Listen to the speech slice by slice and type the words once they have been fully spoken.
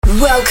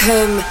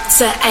Welcome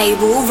to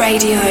AWOL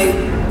Radio,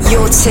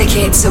 your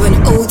ticket to an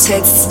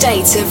altered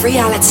state of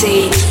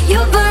reality. Featuring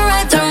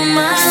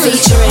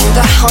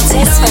the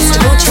hottest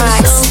festival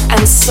tracks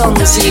and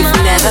songs you've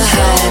never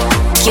heard.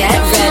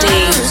 Get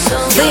ready.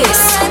 This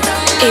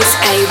is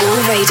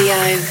AWOL Radio.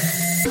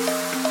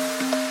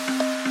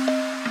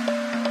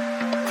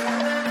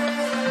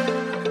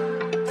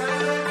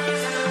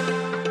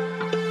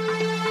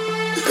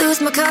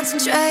 Lose my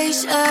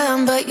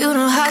concentration, but you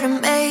know how to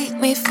make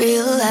me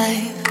feel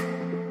alive.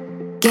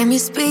 Get me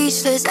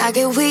speechless, I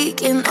get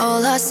weak in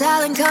all our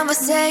silent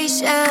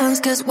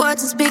conversations, 'cause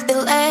words don't speak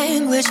the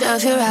language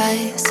of your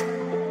eyes.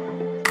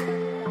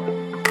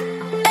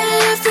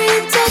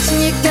 Every touch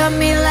and you got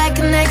me like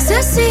an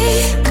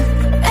ecstasy.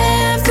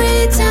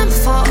 Every time I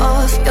fall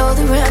off, you're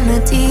the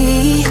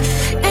remedy.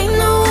 Ain't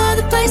no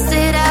other place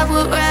that I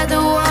would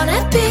rather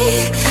wanna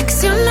be,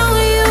 'cause you know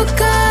you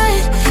got,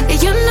 yeah,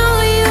 you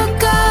know you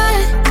got.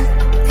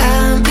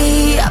 Got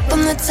me up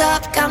on the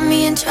top, got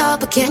me in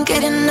trouble, can't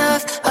get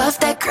enough of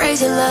that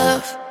crazy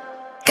love.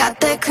 Got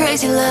that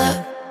crazy love,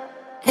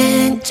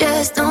 and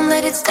just don't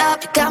let it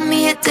stop. You got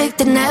me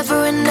addicted,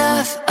 never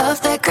enough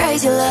of that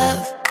crazy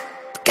love.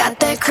 Got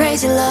that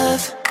crazy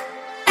love.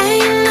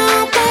 Ain't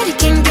nobody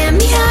can get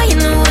me high in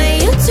the way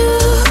you do.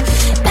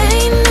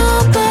 Ain't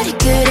nobody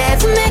could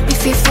ever make me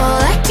feel fall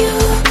like you.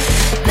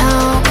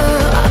 Now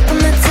we're up on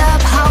the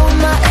top, how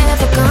am I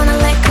ever gonna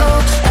let go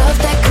of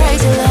that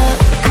crazy love?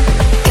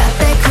 Got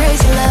that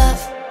crazy love.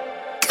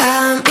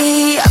 Got me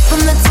up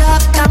on the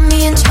top, got me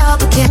in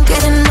trouble, can't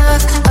get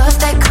enough of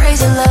that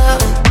crazy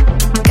love.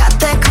 Got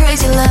that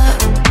crazy love,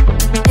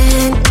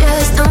 and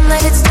just don't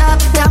let it stop.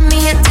 Got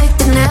me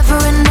addicted, never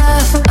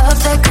enough of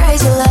that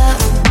crazy love.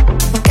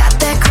 Got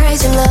that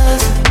crazy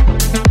love.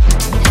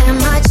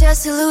 Am I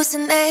just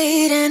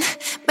hallucinating?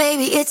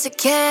 Maybe it's a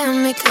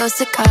chemical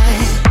cigar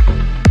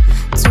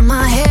to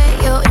my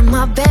head, you're in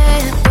my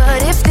bed.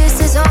 But if this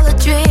is all a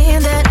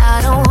dream, then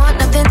I don't want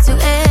nothing to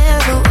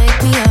ever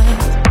wake me up.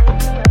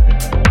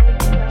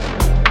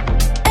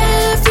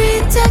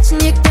 Every touch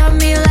and you got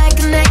me like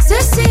an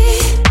ecstasy.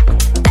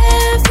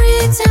 Every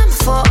time I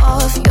fall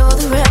off, you're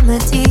the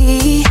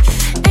remedy.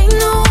 Ain't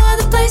no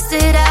other place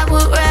that I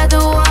would rather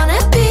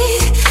wanna be,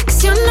 'cause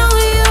you know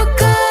you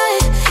got,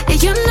 yeah,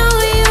 you know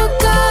you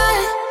got.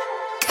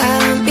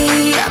 Got me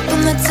up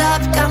on the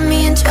top, got me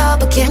in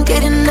trouble, can't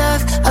get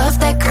enough of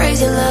that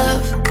crazy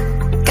love.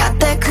 Got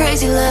that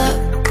crazy love,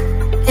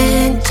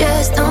 and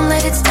just don't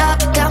let it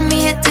stop. Got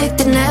me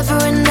addicted, never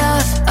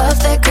enough of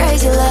that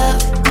crazy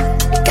love.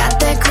 Got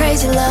that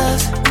crazy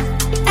love.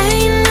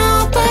 Ain't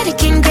nobody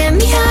can get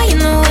me high in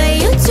the way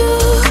you do.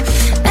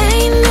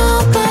 Ain't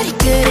nobody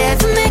could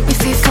ever make me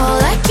feel fall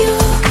like you.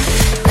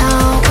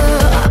 Now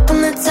we're up on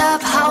the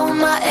top, how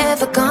am I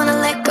ever gonna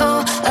let go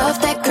of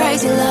that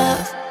crazy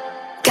love?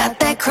 Got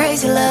that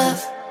crazy love.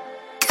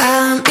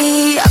 Got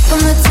me up on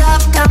the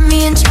top, got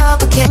me in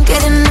trouble, can't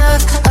get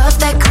enough of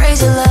that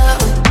crazy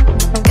love.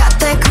 Got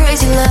that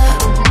crazy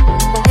love,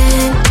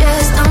 and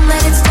just don't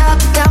let it stop.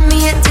 Got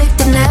me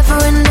addicted,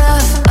 never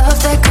enough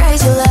of that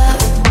crazy love.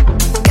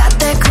 Got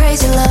that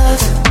crazy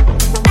love.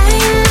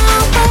 Ain't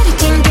nobody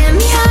can get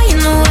me high in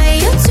the way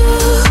you do.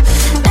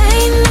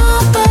 Ain't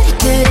nobody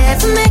could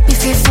ever make me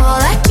feel fall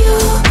like you.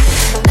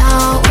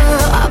 Now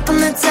we're up on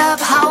the top,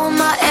 how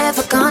am I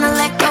ever gonna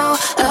let go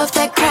of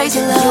that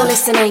crazy love? You're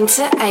listening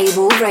to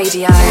AWOL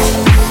Radio.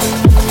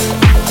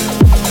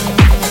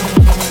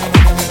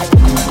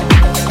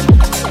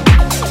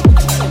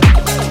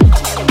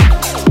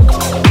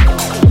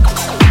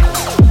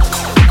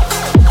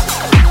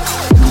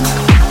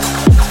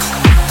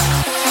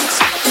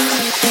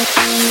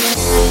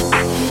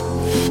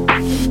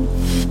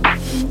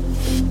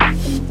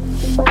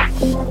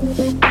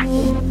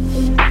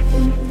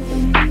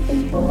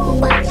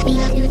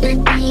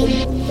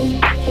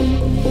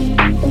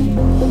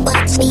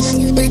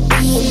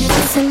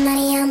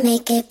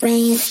 Make it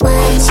rain.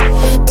 Watch me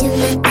do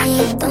my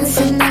thing. Phone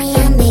somebody,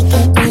 I'll make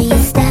it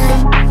rain.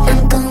 Stop,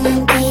 I'm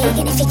going big,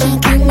 and if you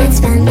can't come, that's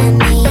fine by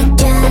me.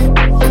 Drop,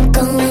 I'm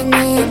going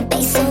in.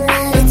 Bass so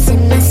loud, it's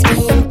in my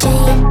skin.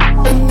 Drink,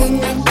 and then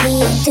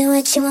repeat. Do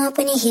what you want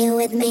when you're here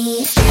with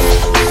me.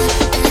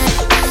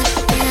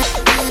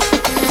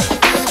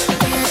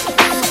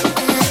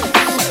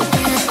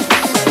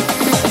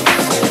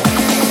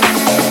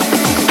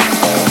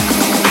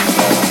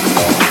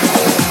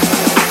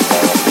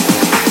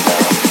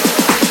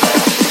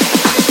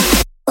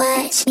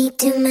 Me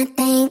do my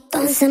thing,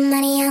 phone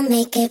somebody, I'll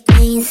make it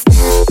rain.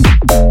 Stop.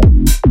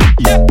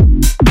 Yeah.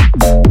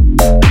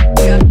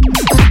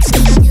 Watch me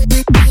do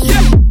my thing.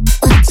 Yeah.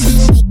 Watch me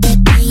make it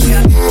rain.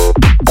 Yeah.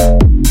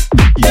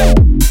 Yeah.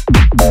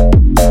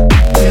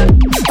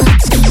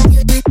 Watch me do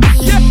my thing.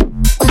 Yeah.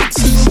 Watch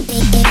me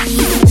make it rain.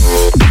 Yeah.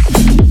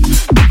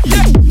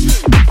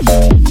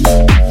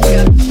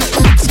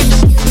 Watch me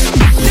do my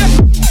thing. Yeah.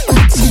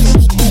 Watch me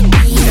make it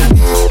rain. Yeah.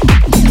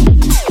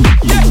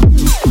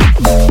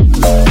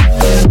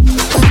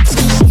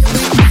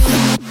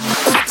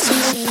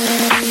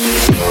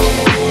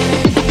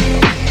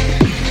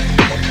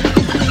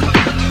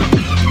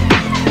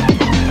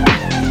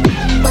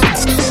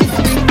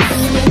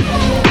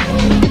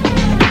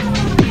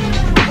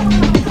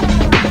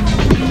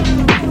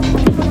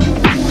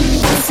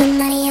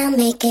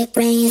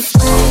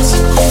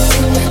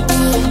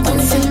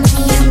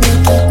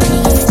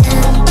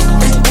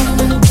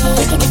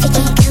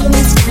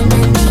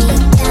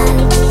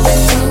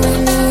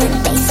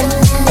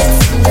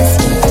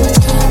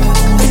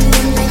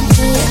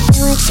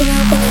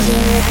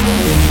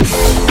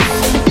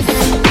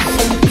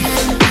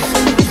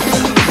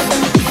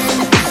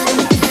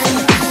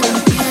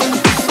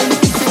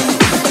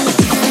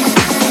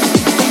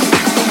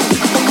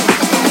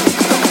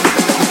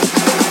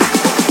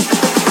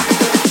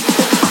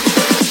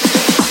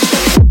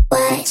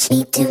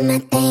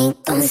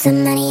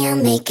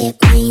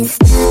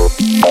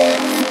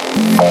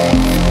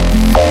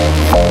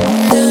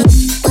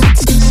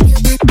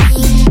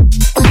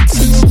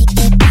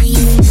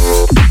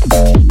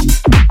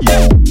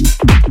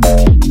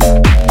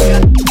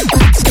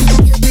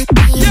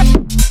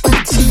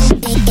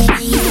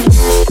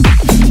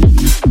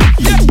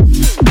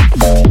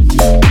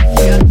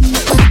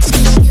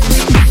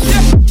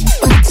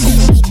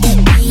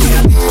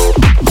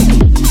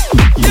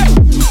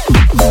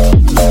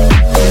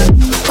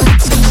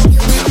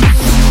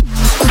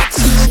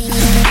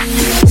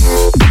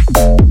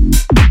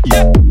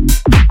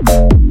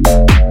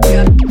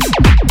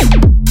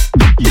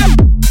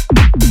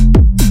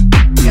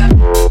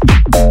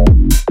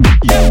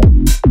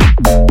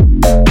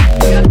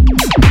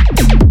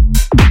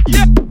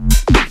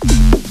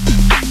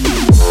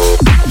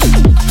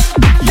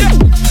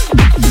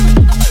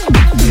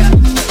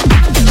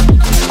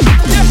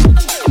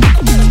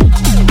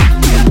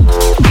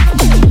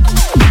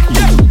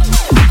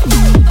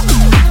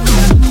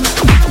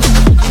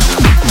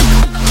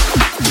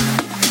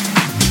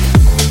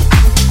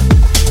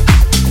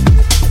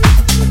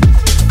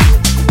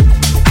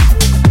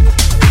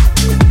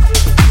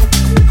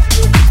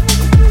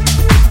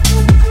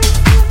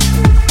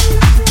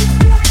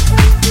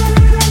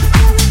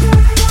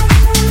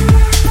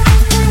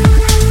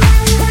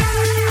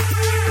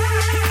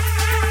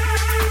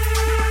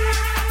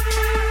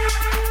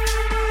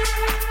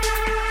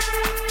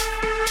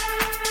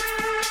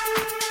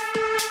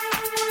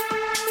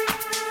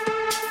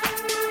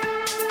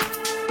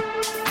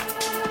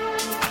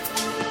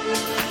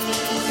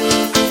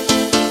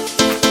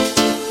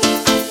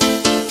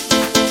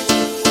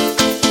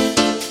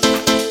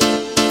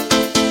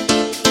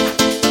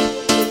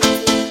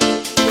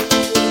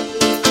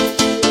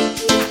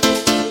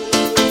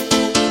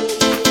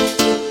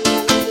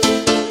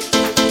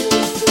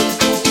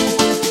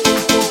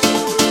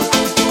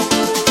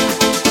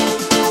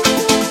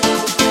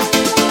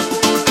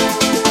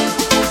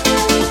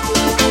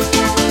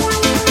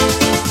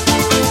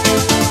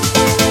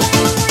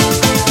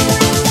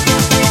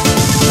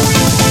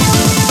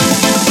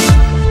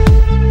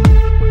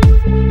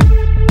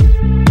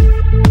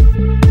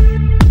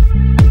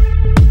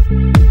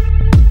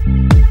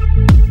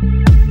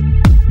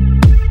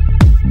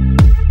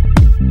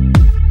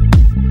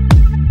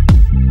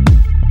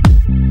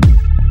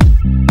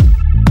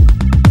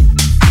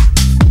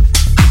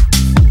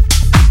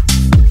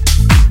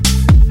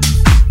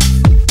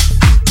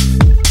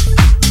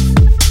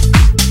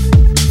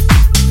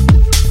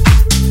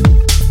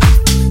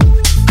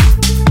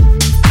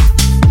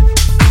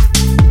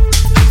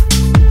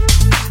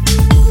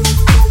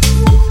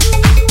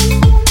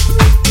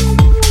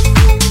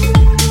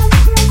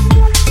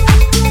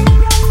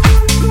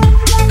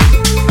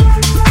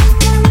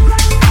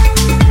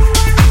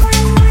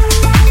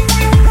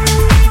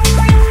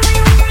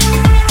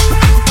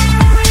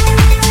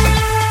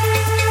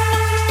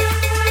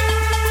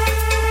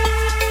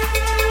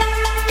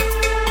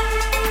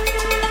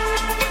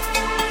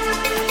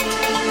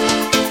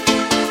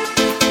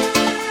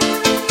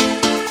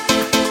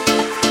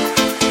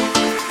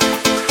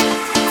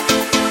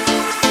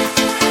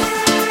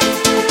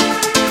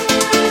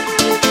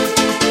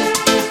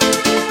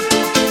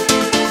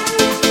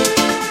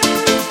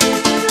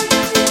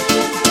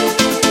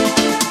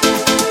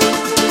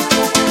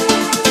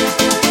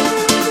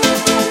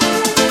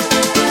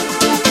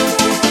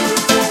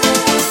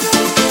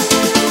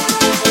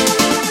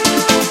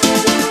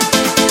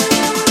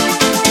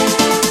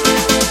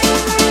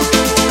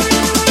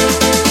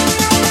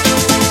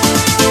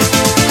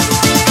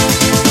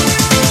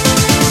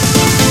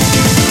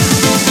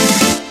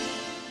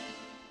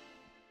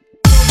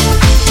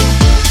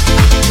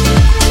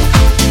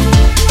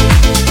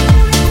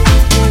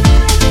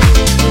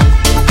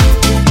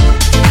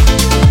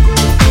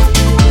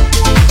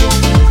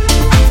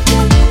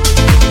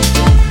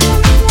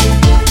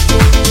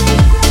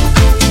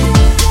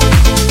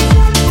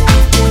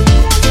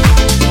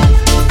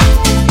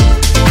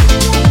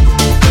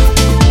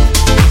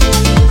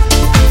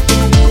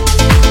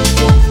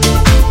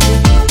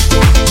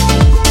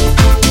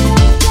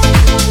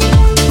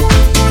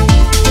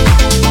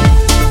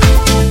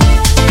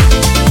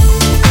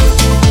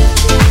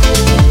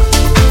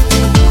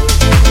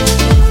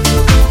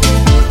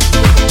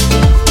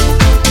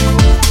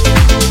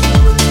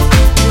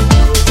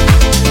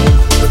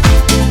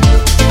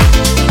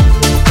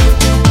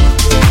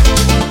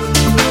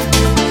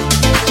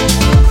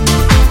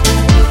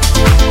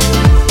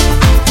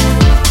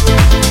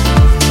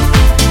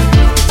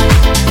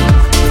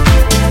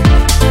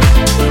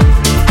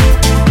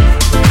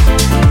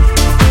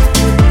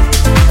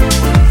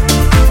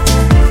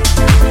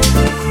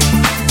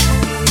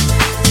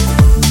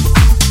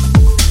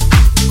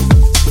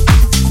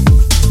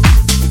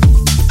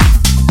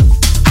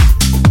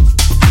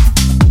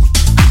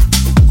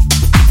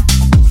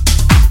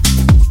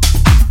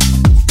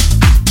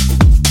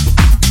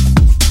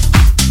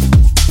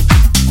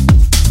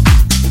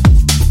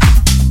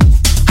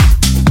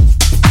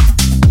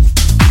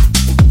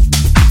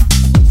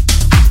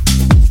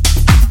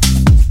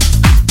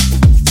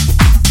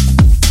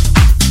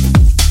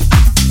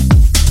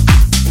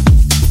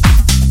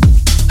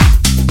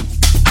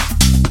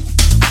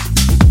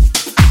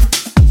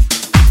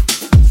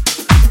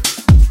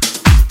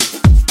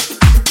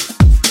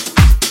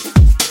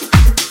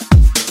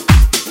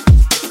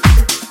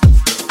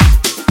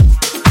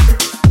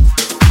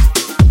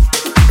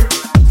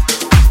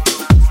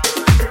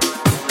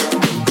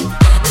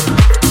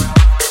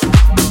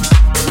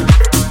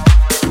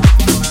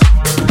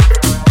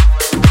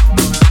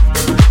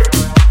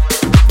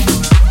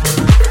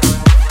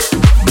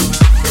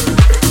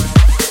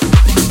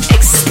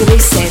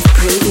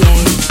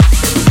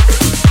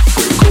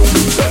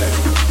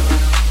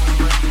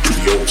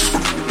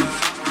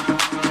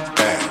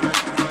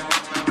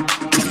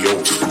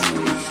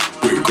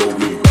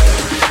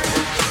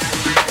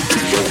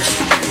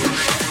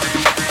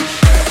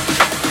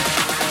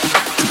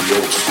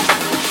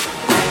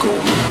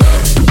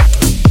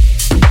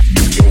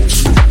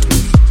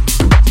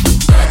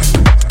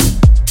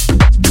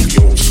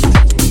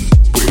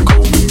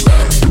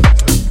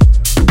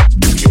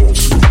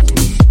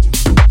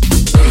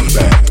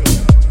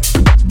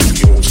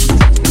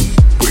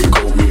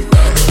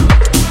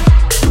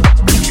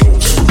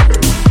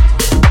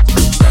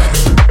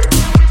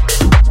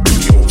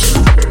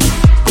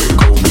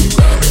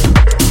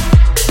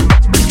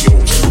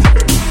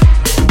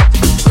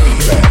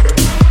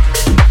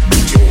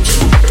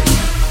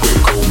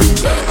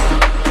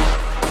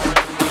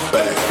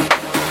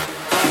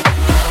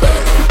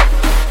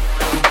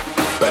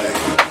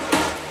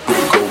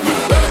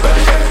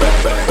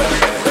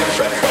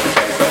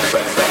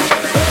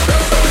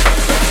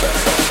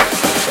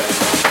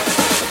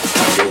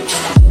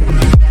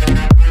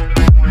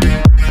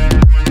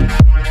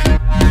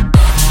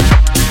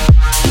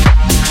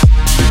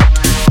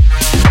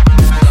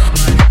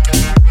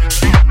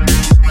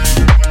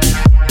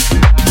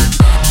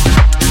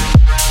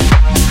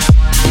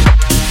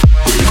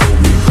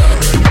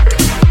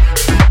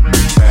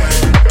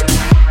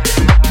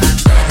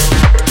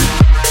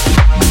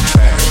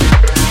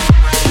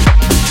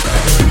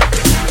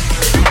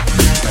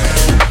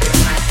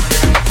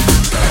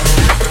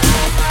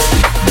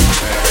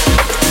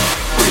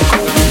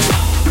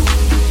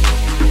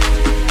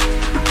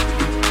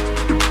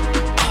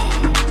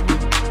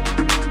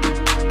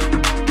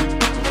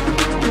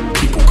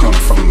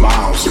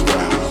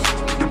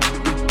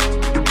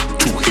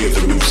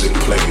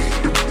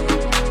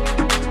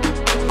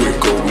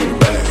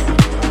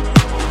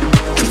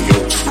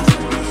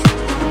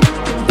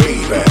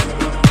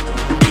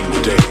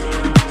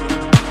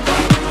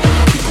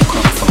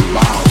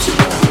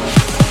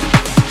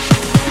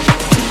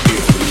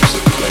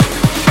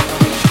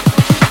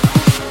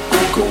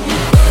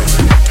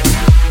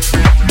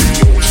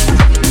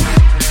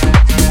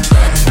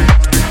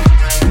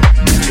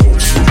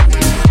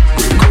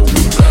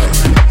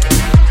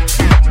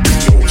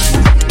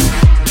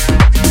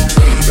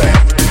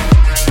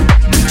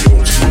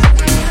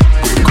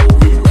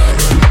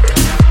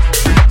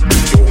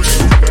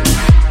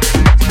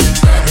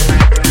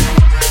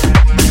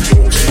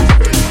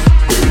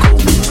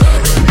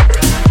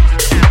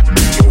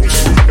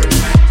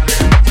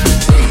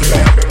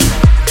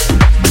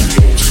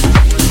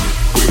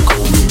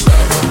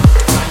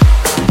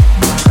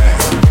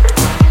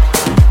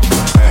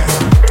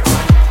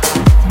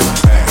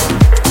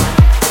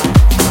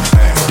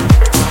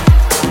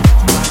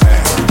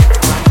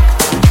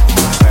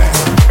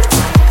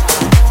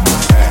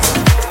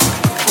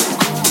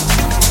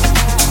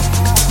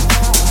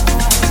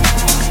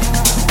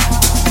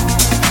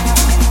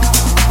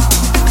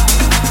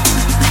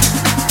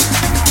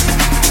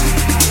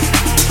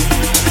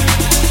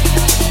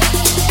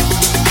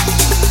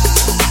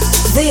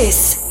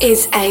 This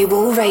is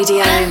AWOL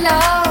Radio. I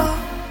know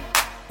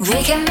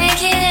we can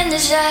make it in the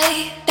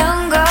shade.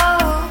 Don't go.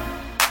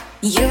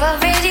 You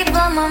already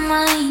blown my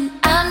mind.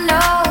 I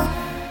know.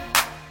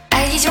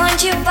 I just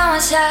want you by my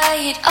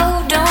side.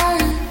 Oh,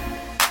 don't.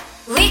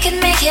 We can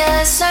make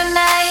it so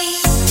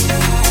nice.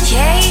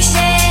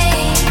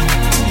 Chasing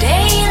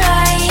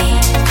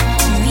daylight.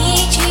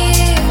 Meet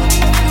you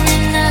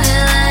in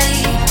another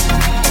light.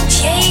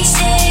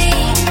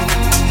 Chasing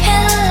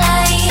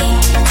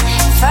headlights.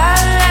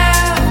 Follow.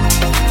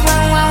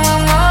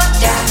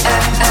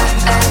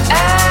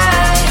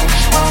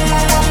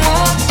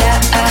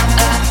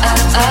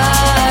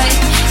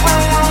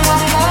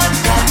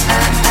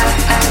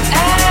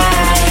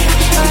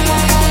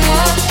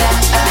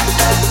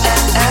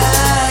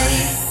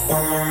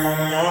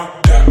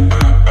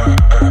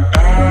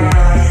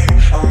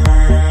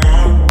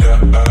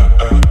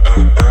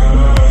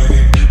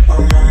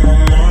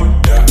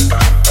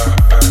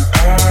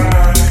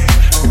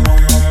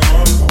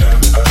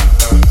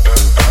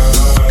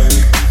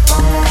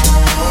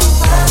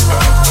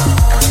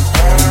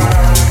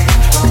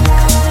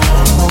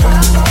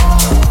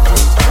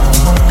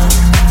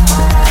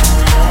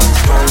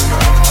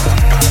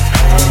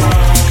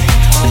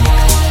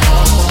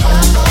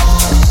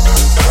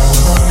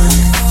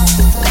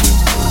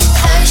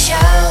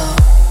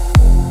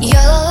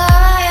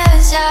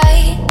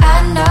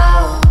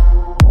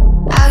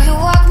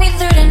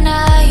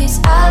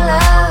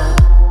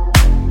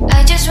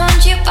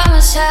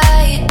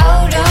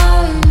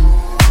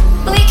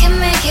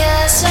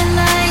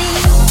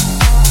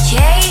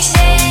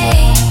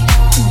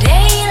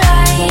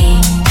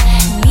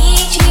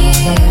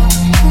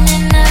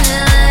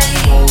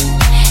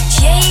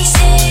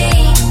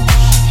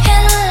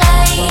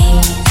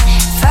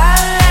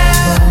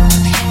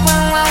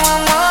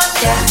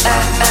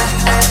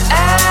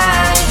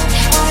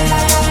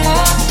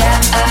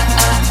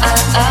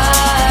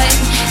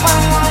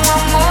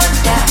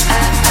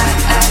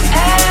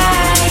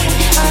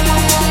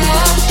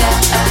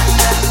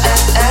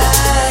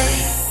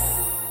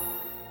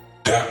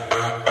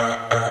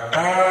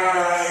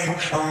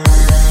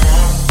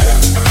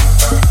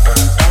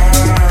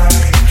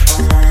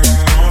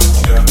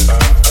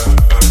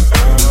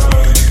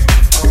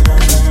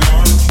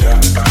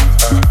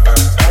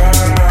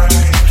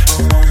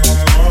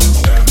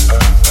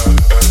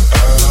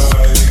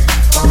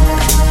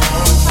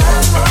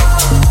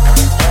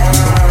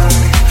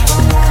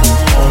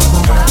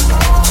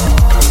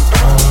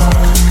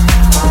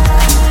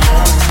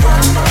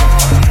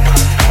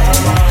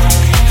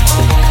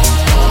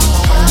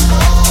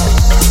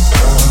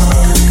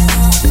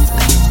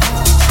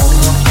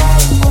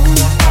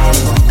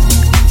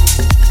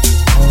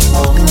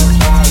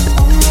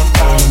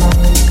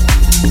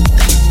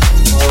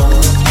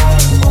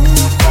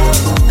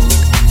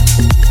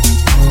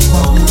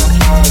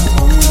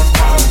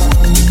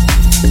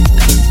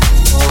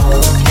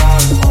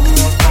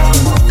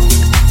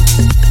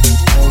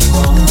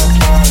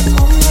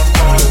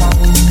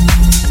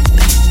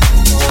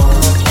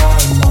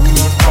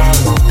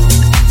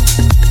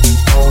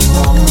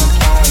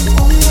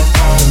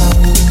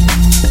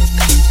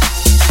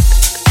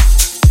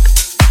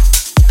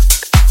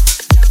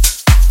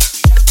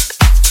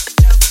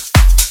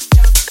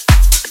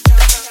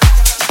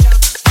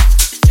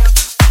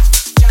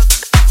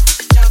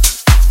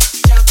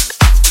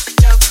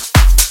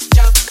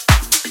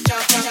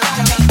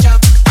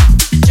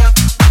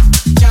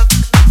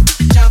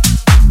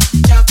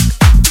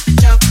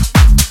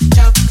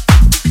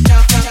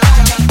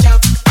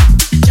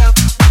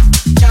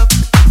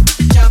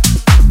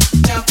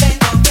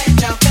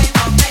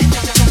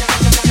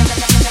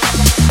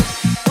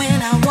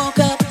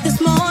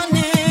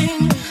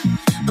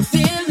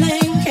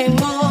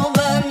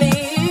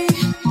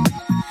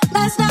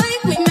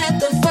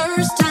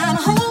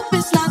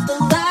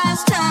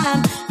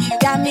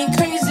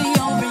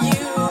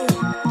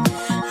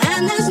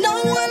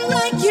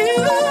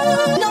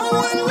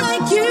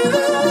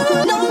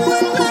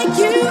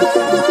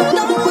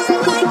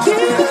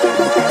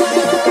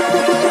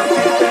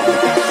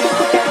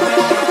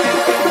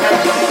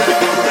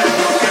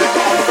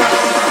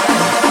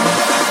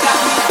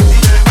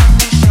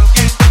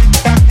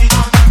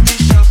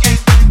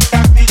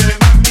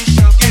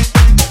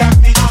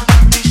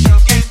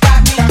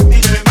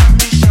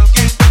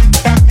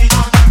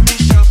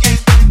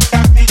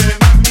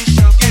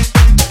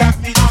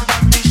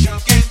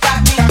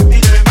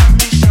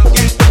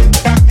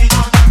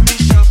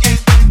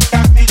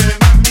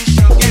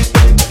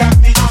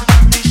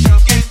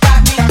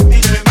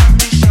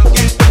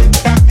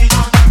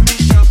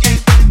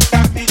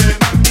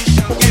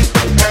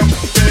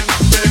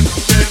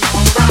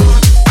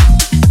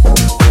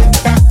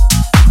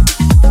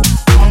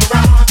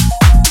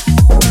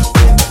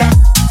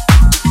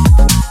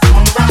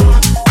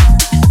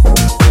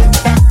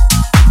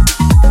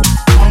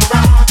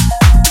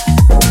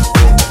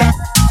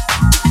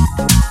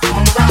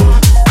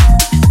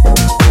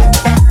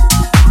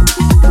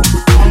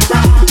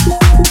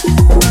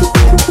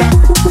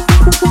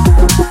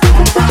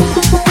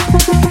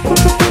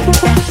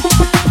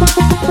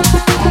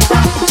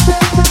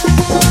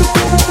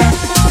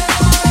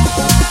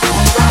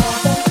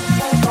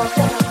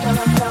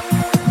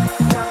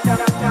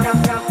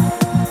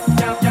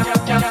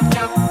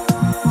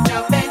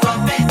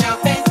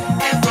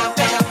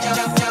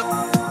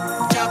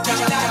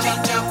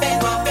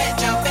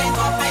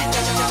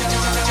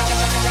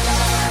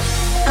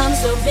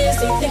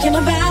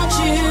 about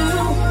you.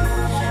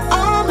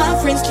 All my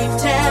friends keep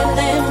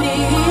telling me,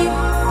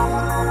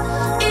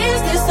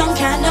 is this some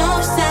kind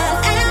of sign?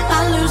 Am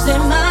I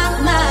losing my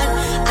mind?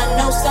 I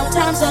know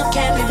sometimes love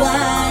can be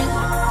blind,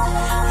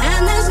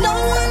 and there's no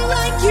one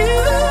like you,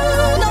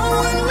 no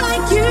one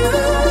like you,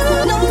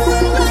 no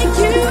one like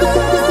you,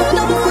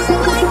 no one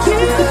like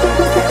you.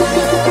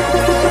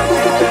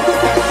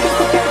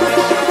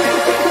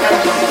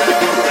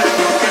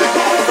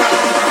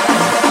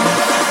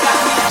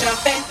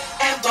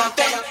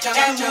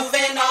 And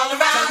moving all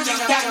around, you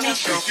got me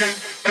shaking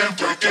and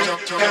breaking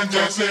and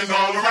dancing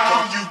all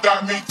around. You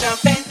got me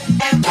jumping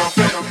and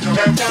bumping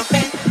and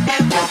jumping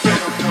and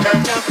bumping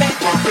and jumping,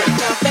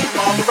 jumping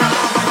all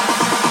around.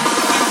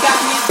 You got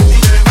me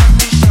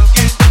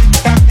shaking,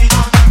 got me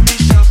shaking, got me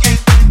shaking,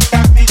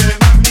 got me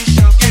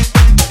shaking,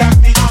 got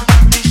me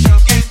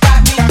shaking,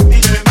 got me shaking, got me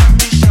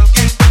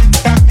shaking,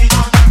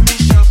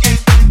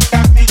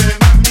 got me shaking, got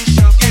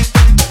me.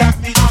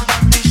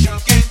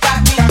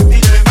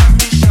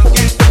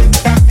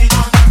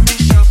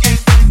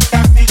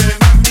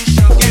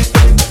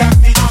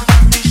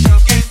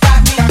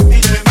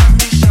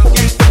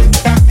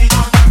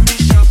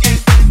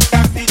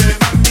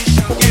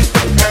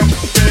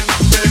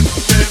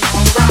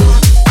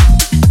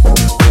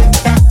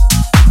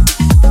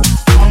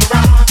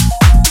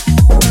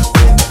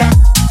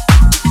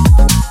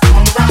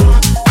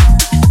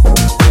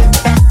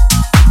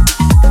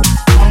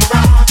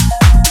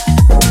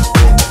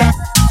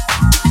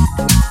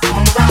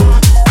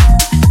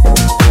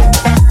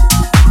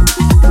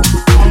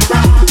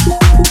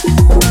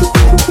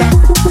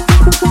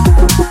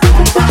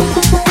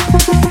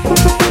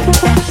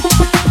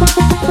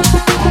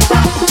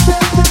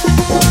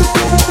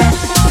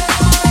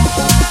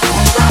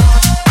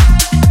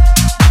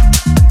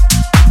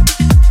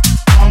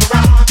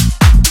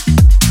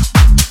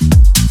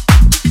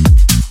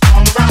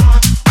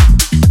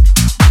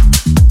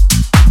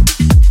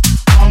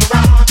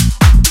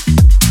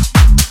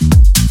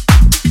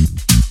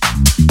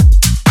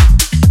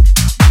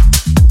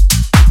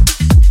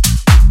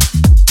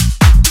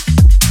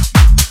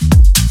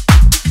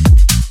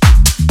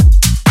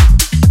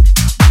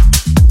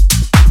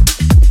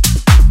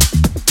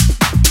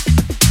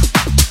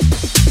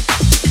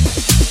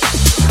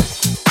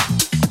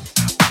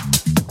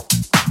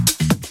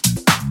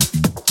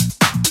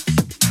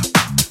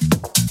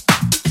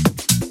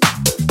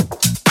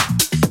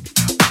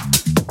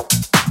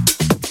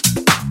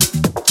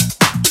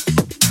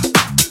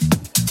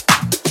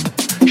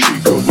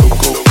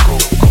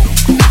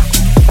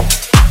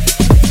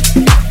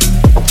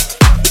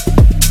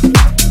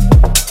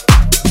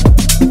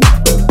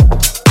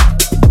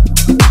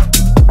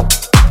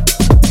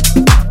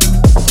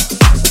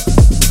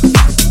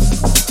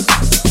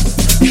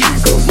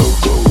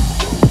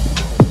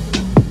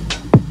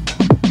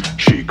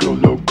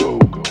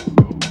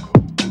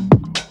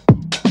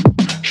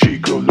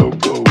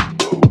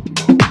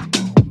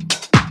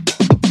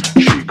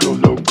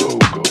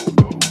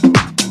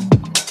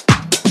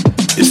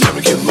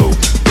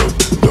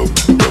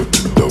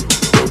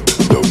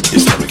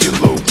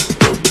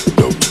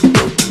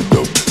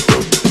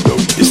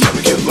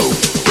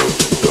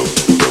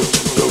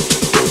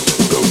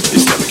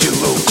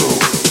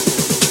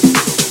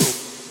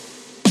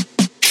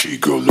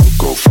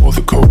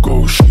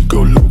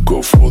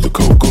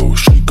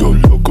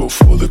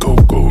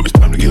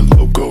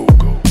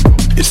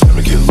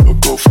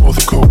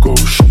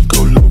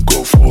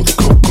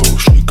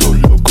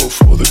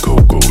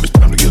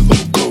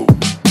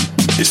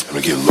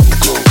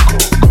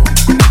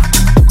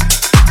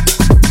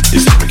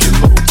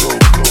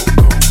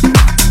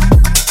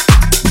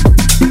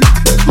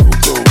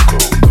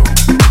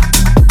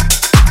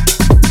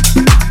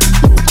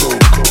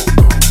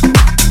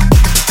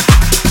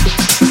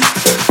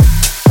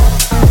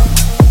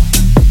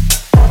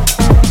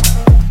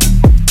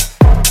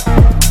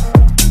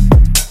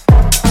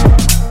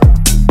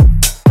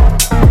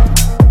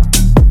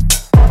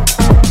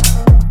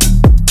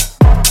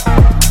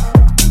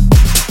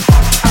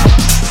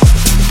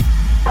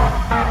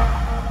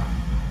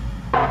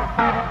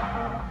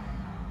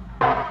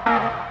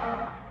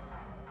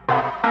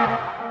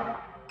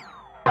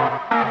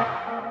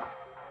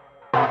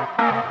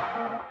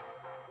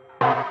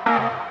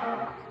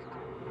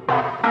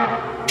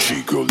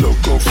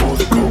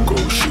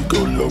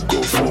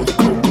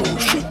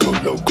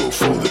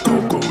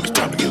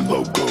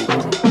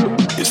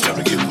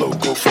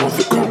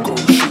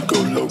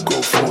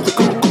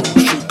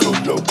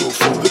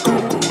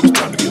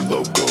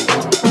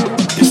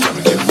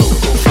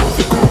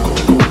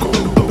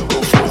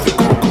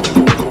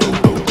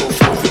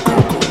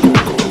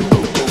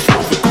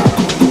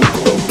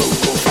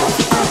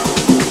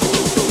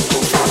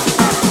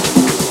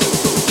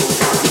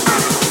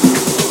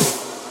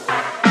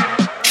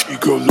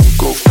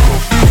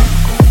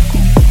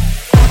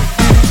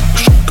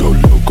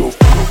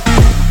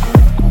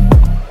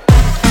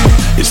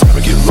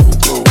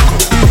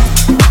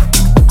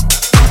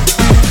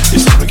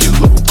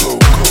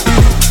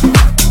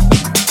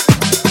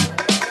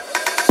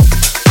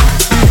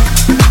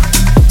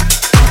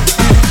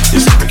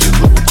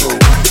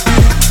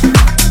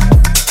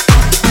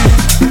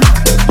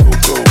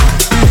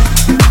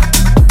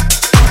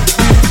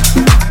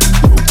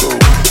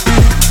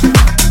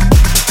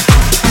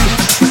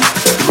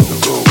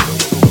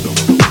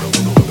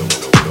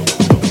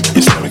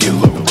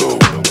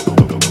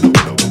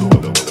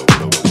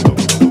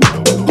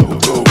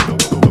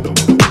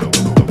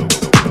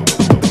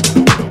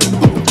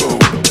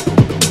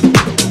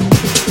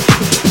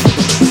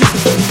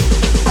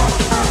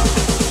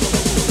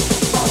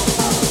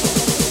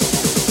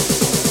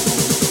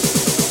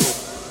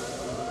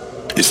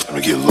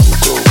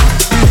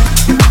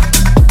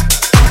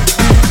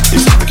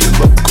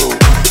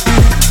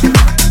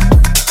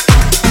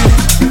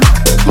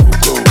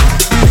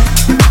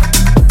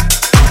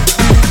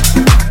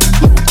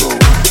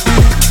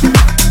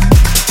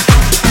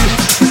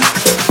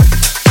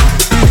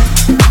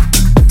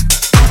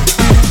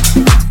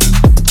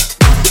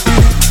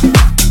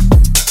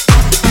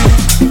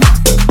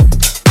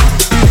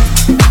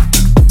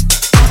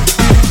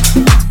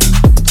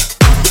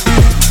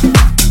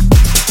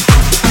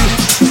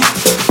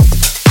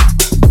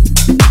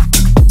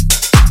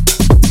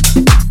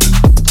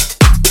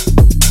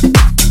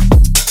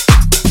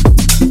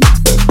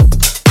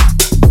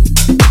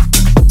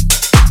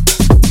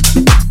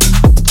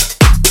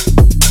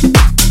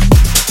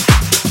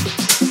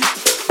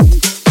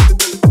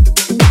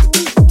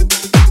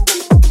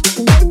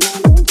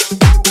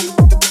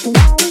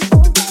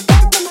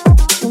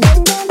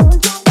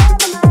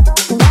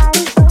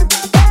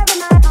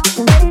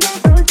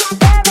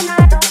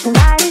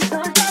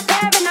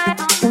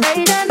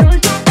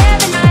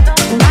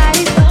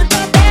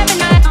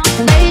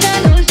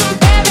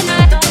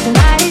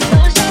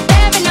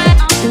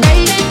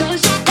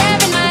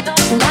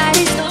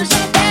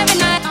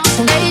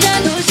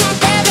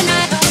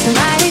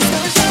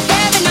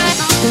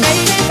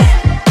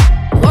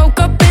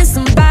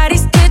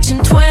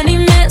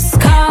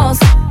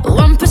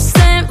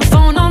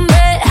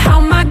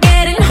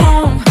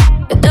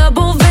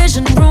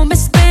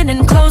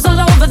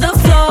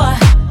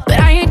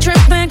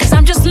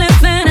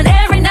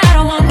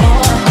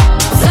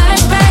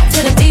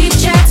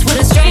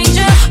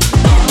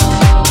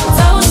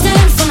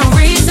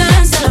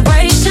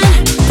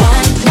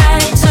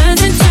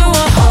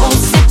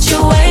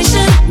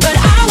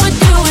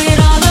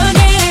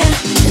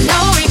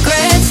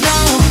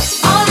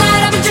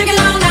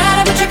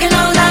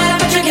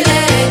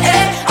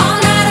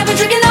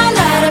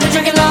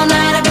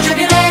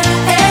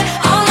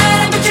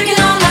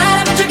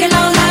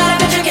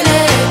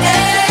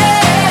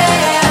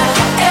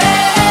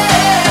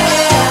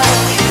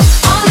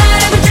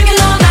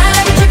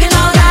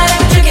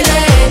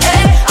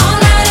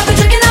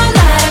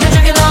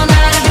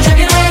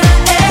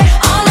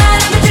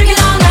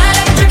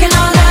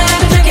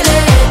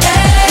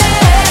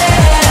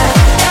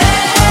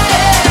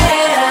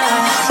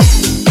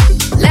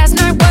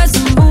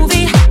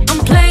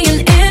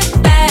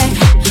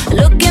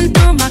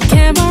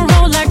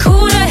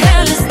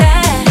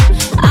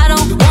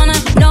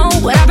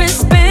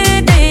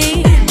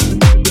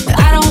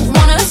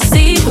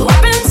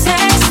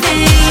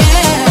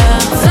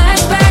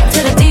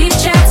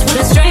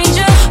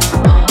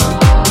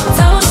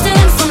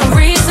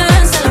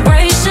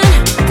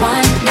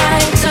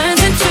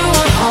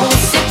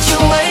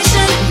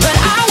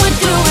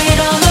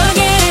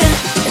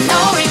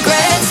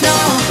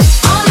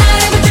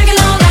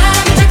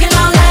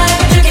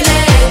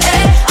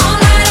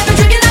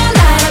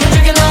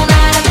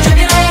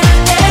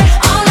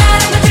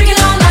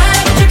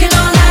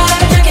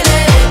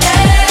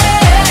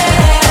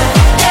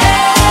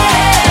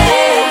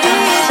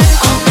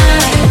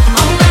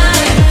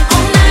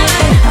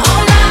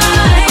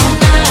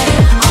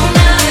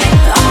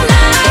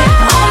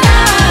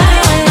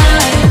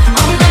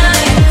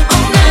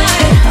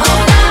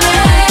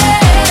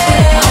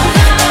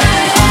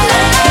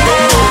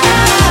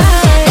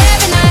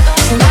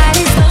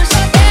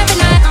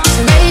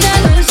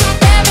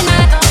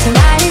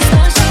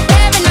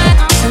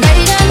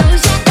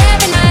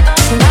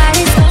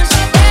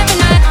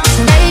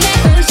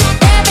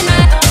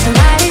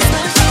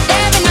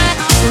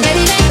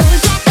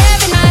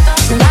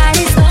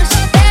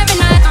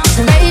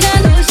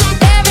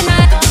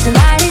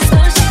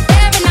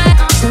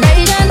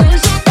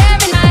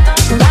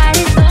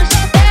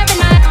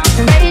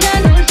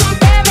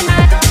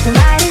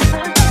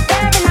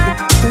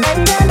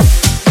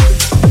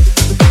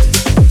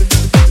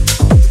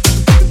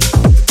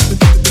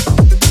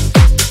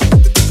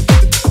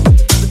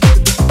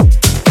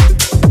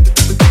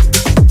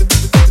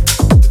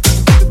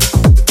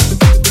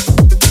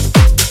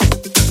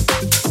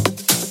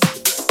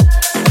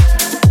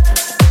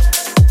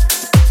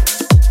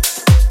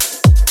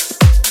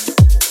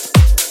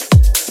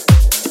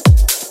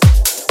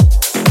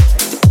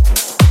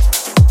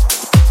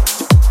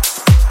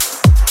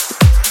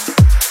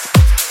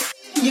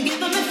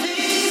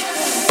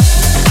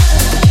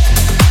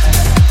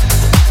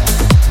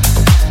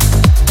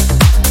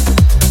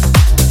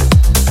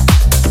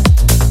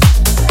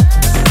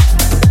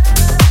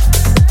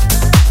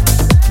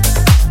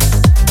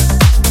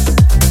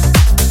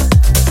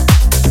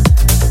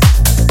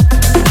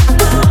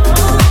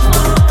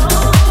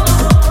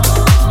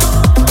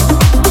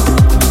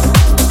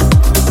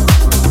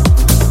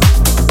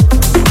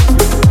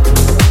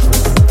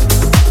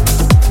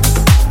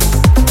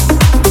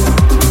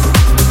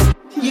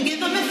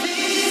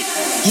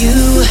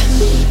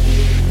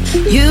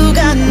 You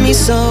got me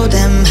so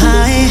damn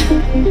high.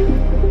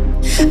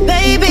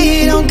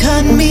 Baby, don't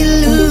cut me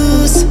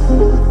loose.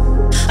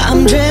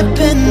 I'm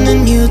dripping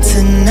in you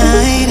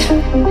tonight.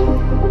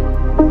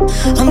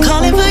 I'm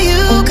calling for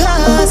you 'cause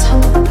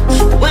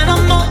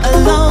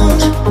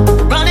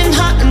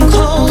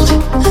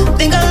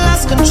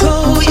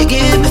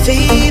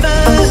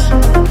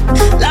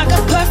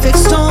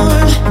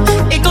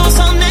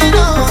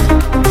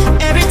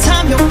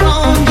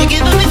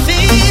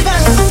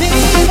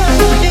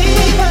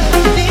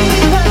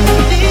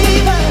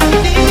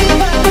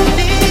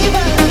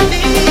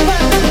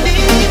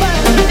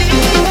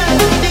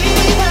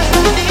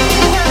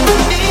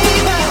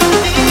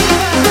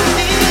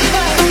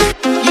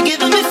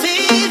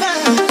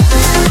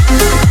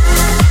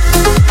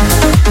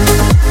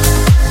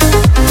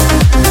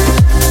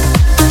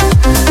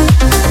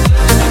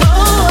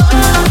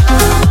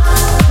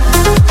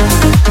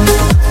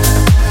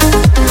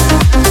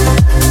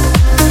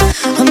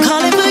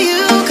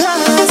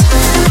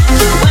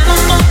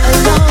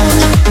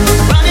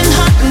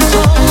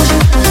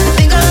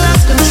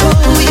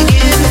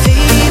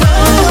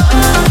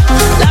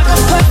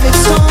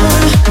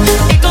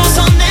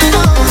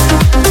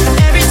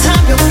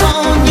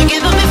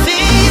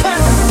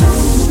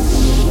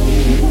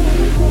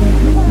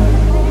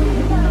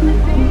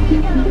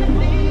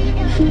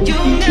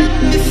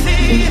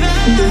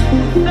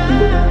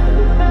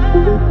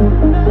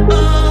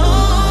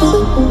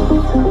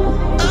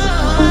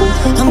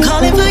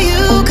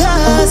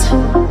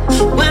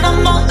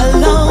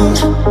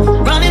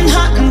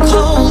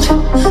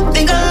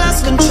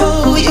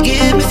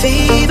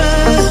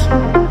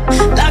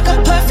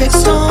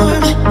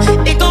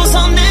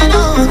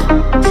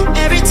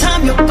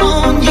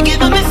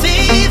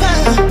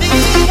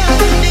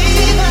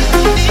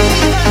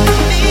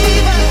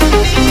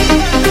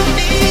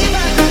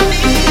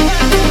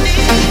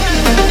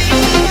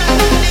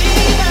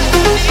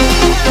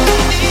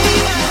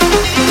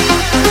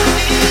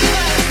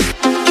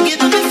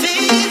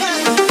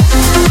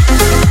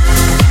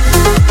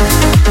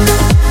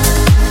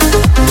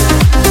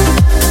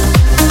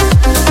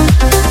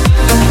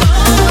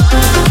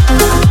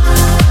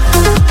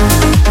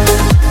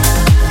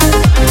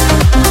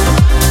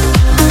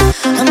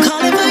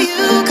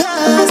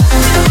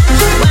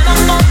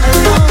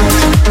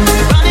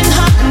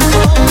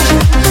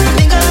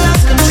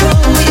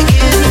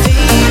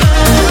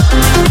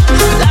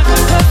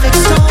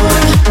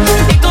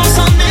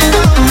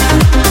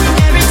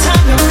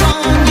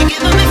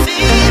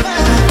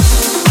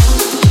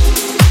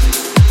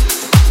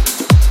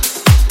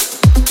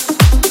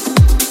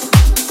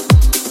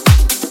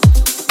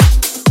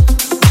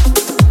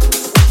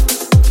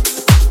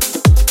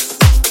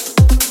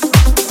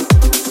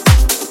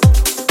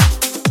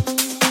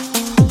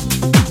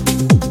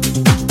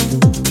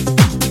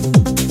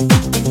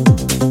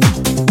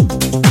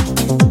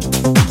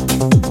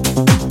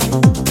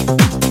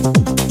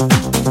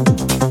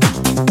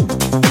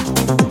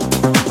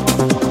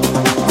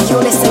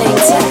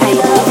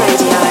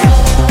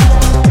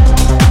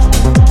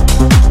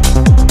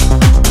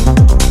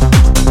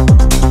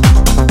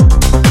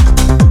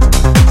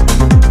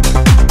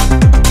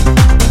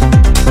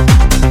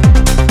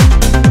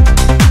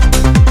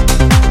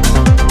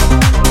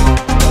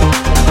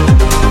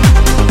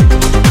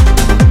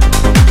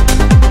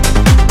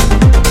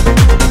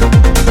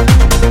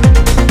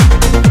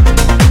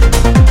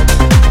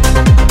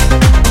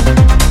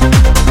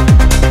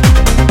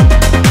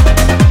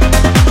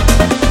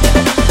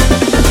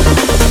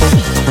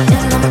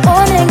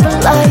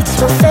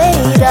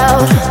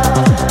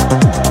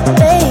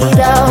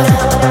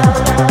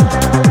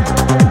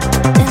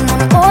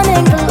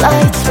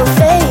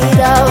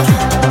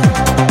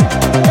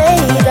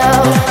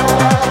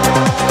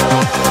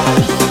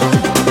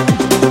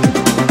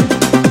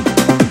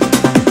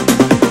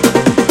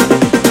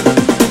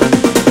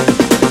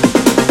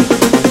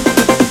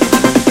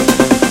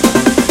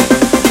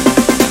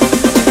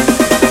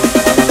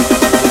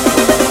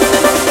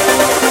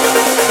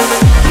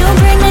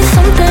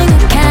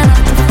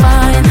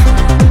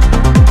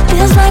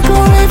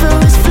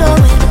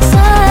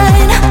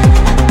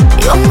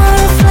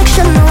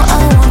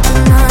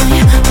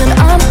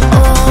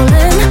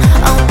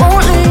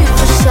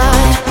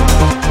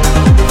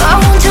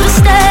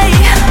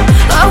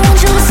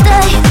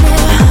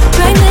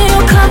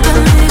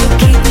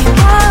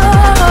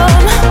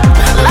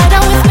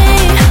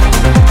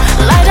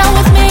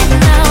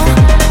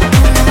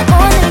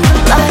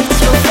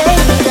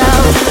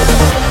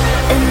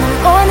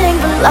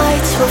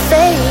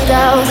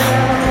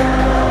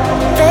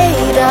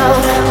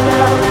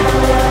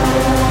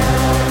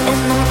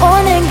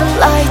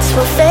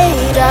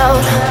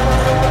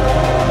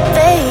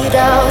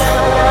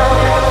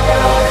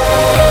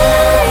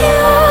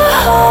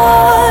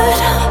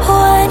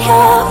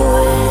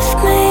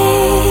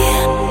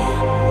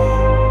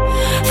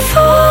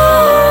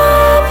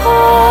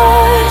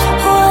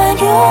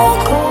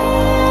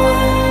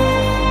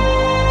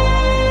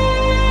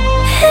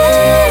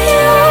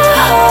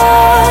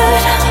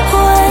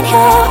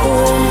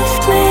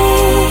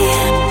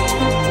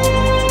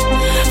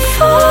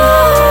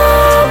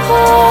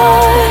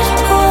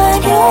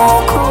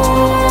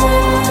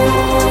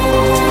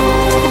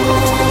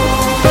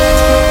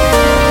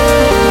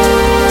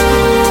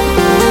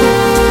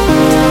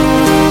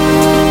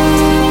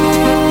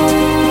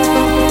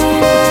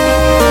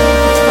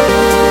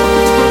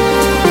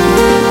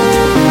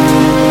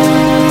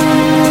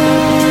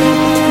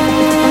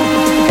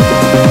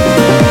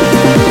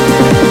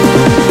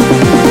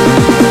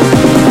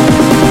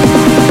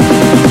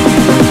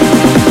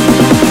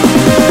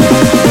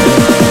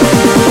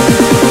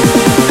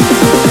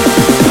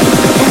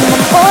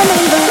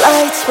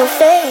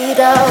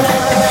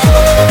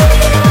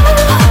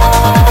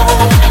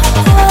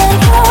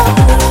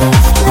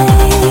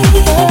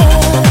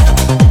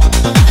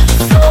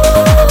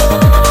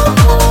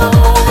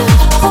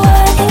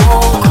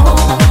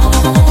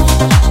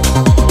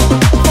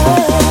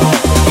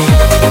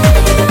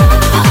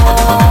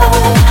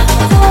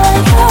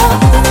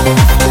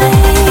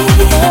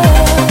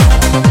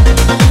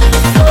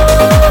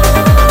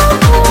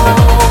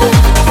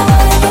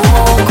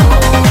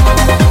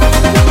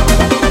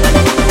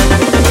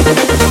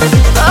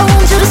I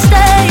want you to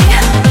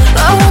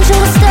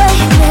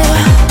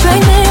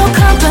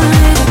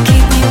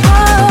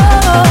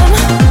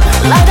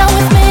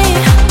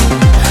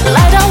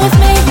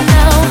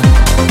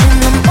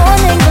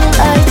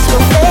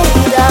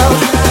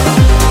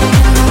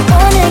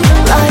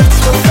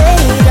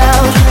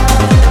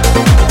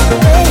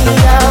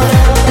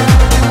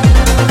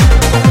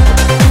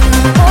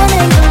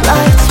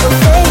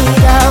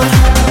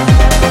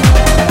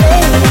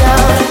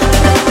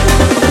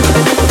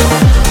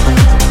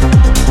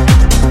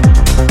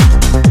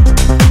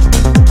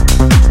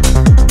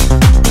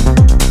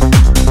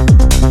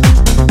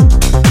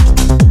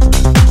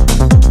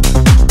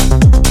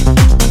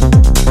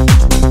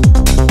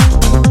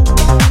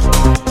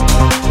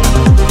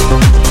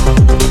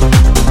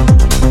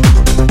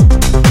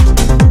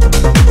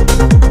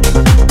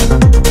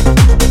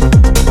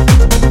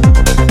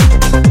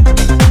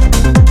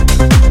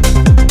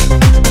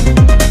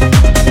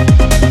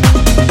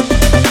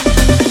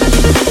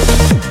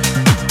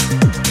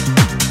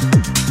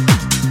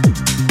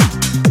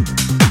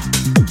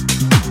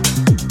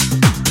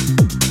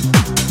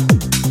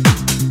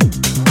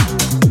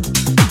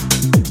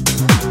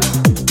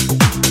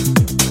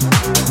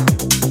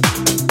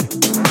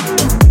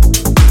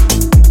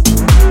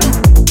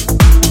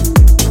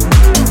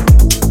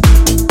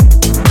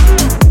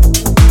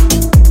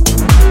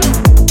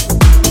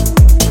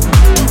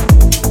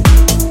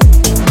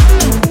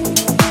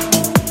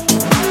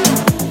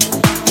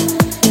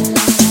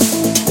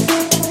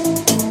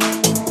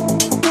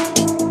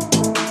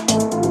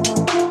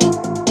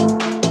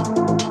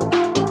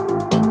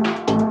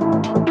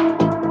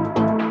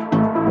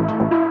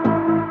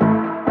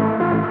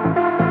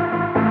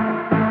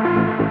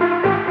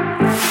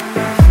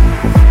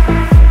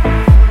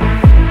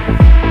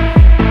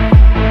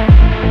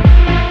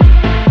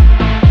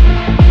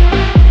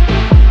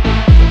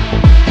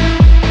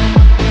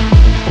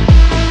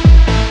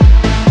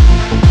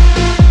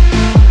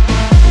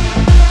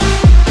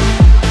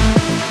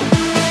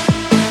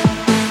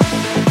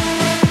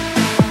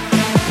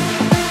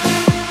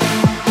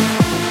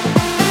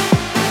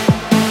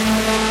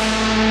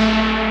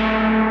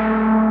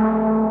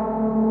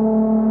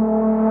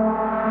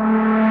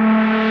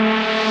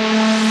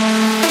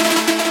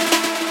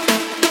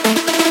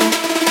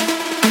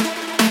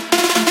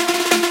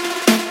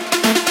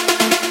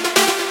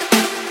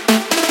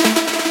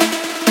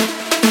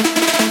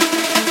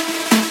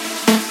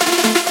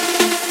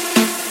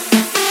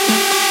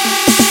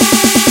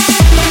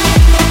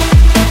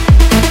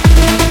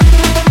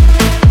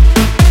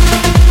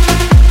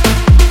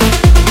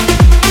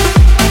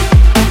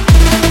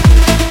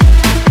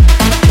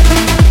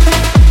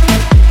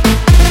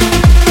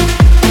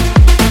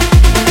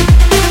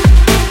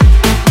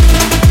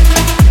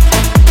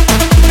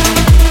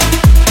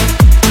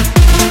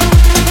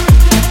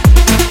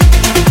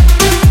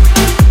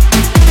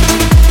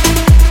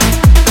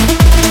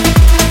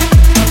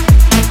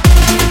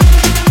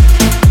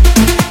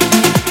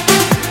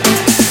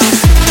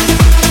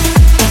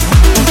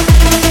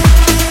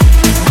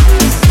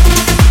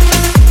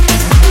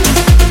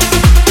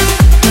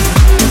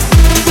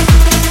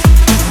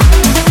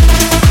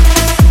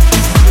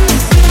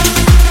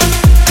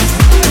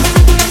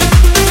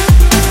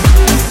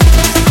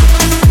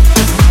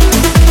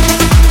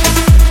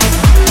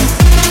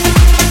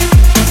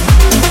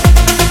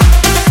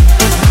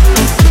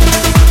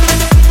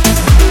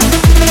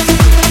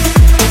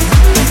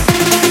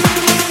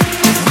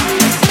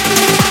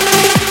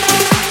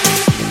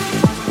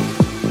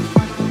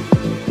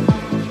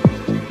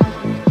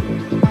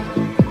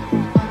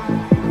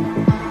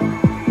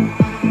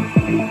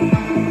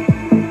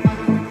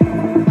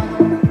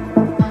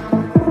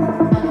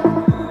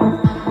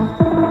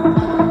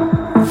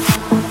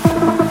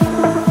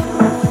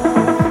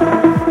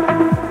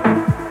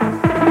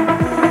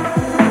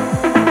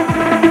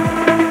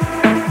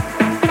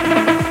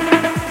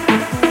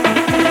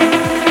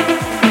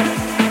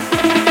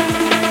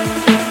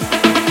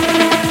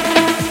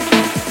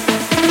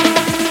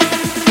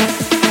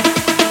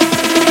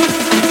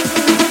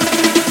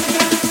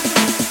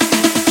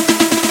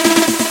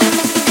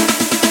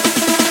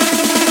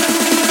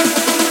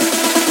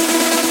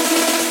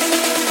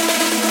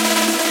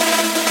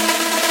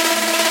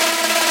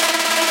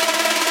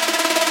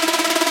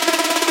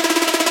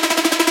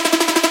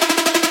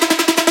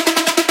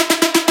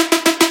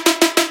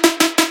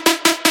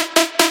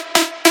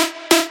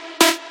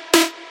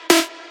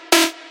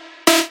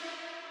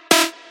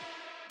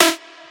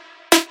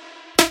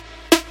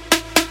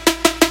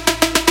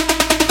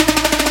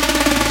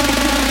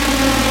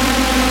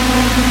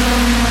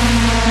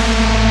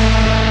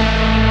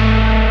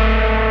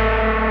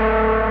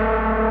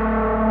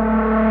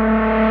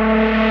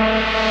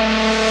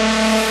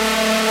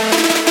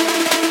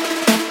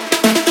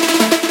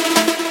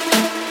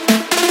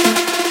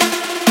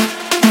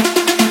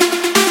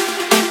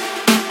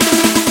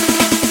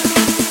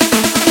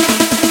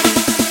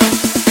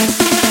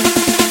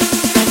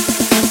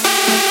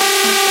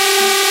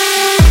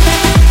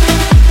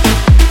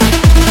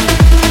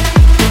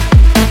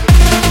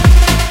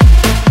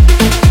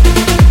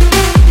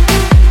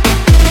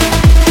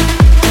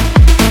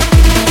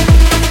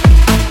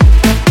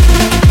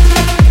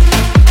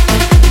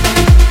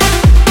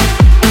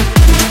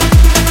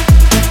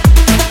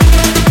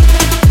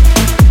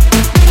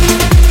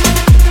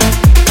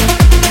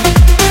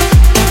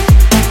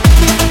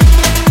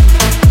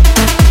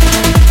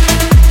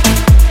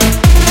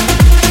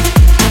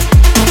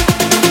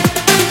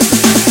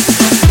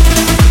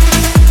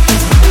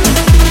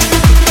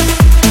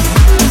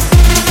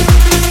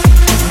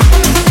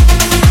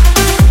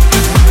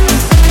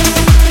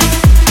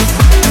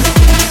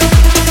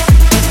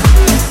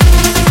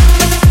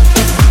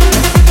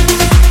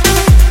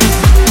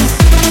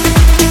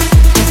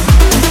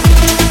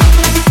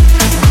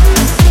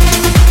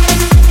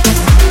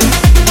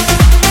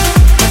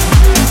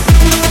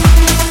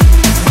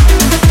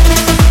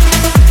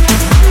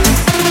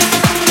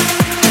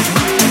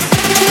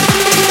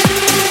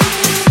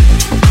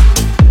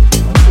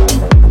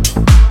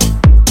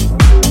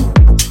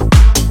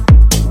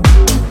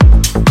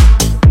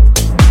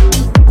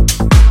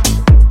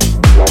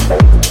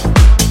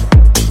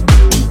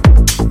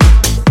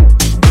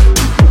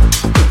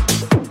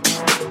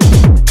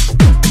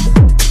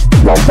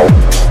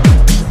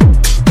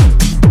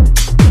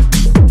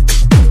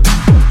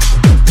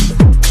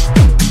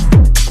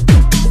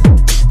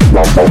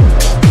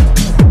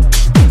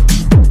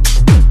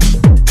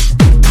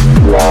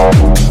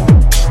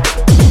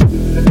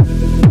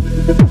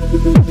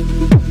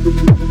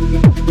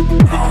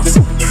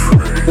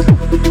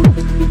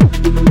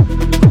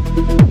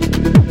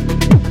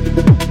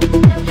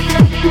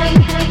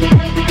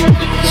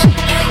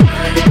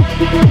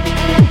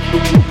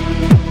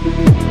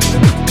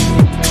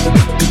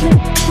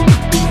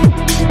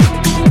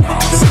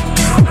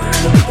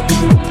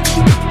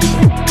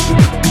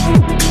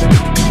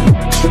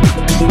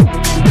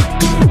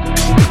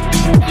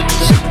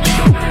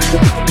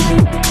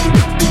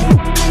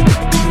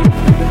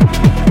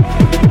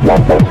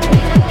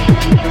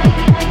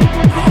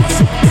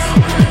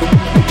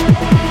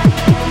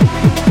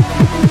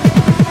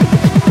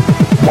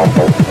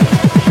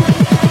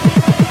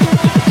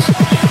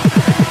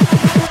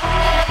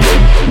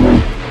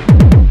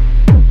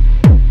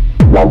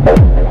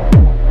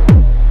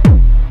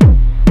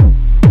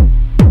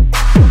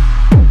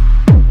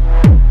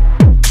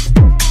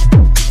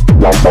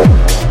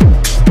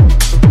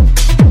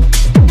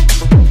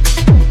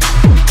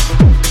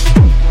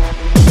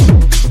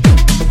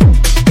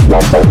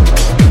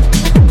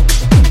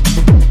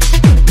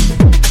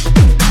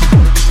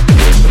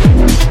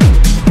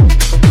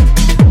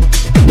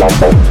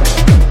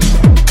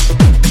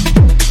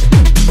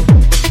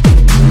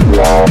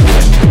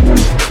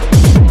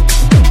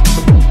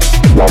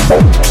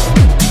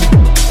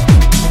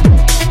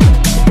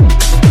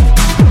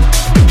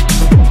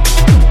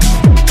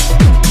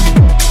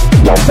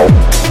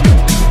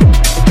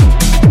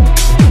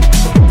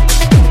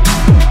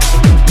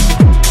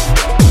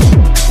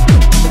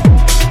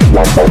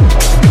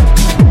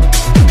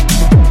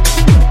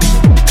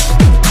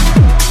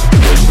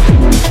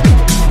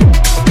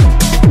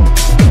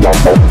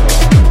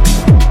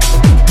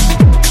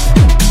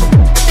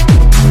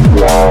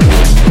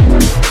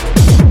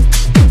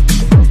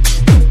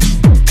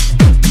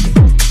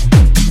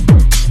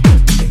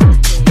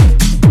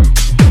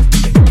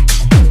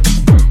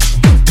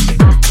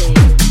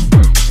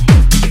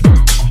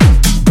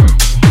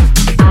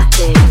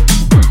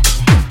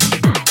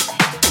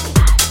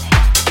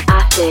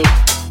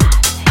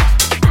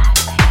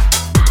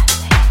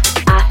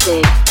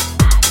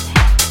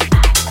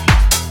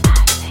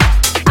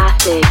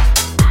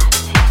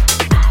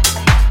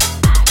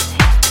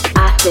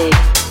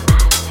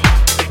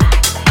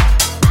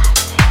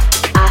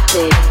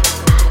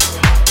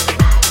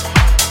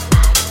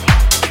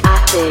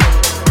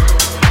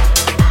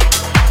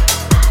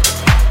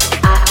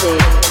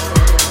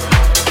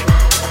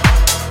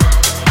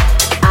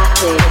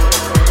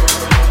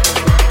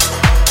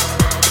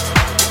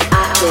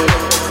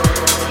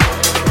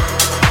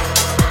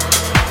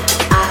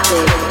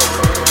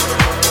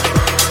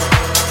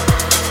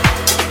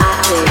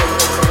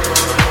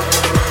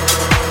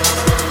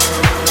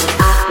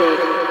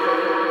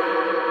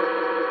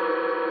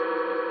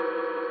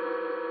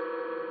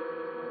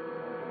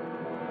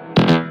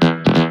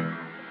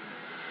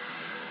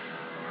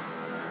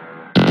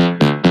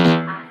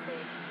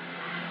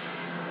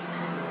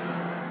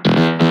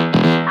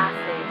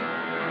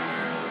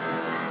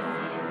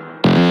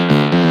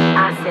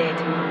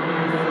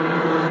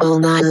All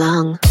night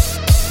long,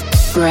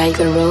 break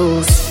the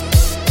rules,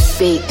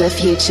 beat the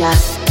future,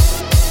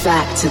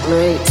 back to the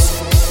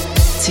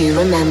roots, to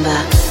remember,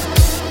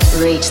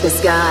 reach the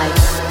sky,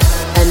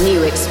 a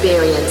new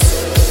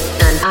experience,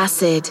 and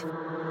acid.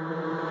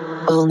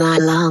 All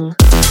night long,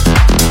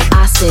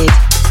 acid.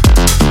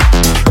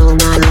 All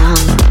night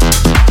long,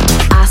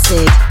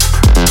 acid.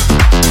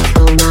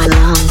 All night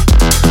long,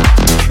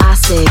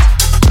 acid.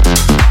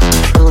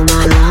 All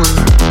night long,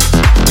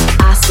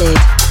 acid.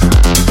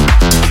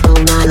 All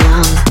night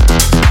long,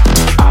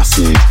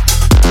 acid.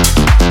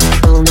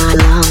 all night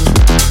long,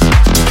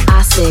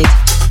 acid.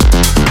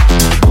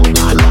 All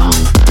night long,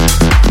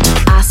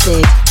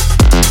 Acid,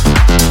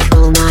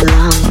 all night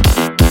long,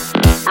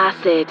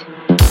 acid,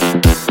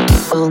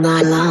 all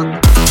night long,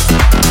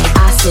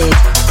 acid,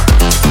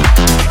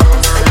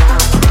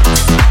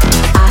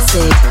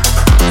 acid,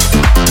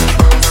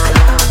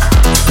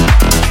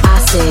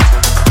 acid,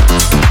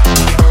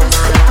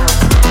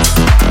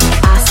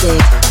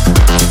 acid,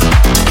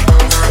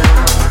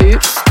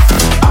 oops,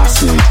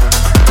 acid.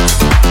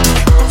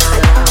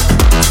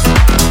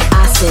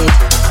 acid,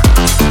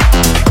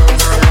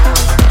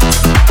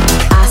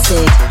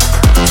 acid,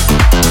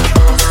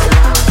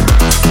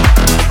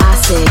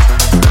 acid.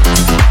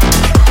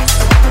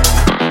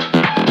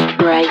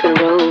 Break the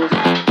rules,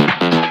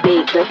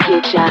 beat the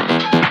future,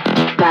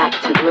 back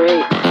to the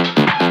roots,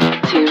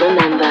 to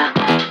remember,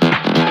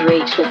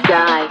 reach the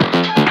sky,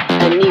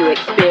 a new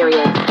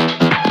experience,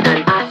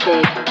 and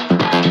acid,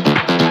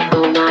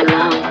 all night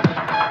long.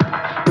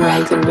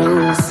 Break the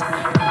rules,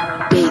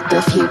 beat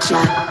the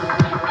future,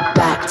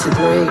 back to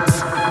the roots,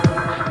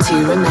 to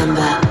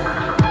remember,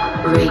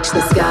 reach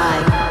the sky,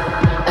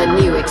 a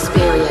new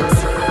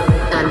experience,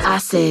 and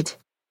acid,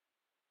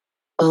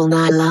 all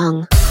night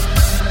long.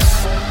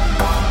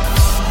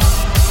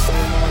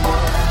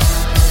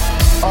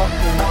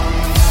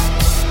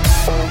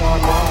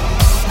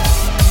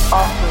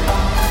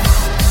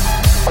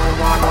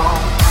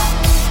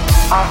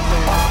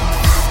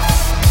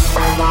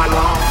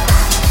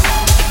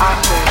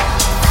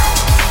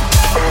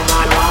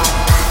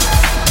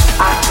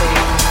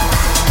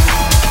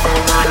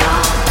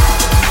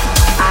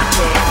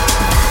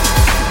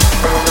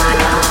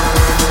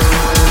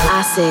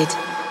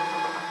 Acid.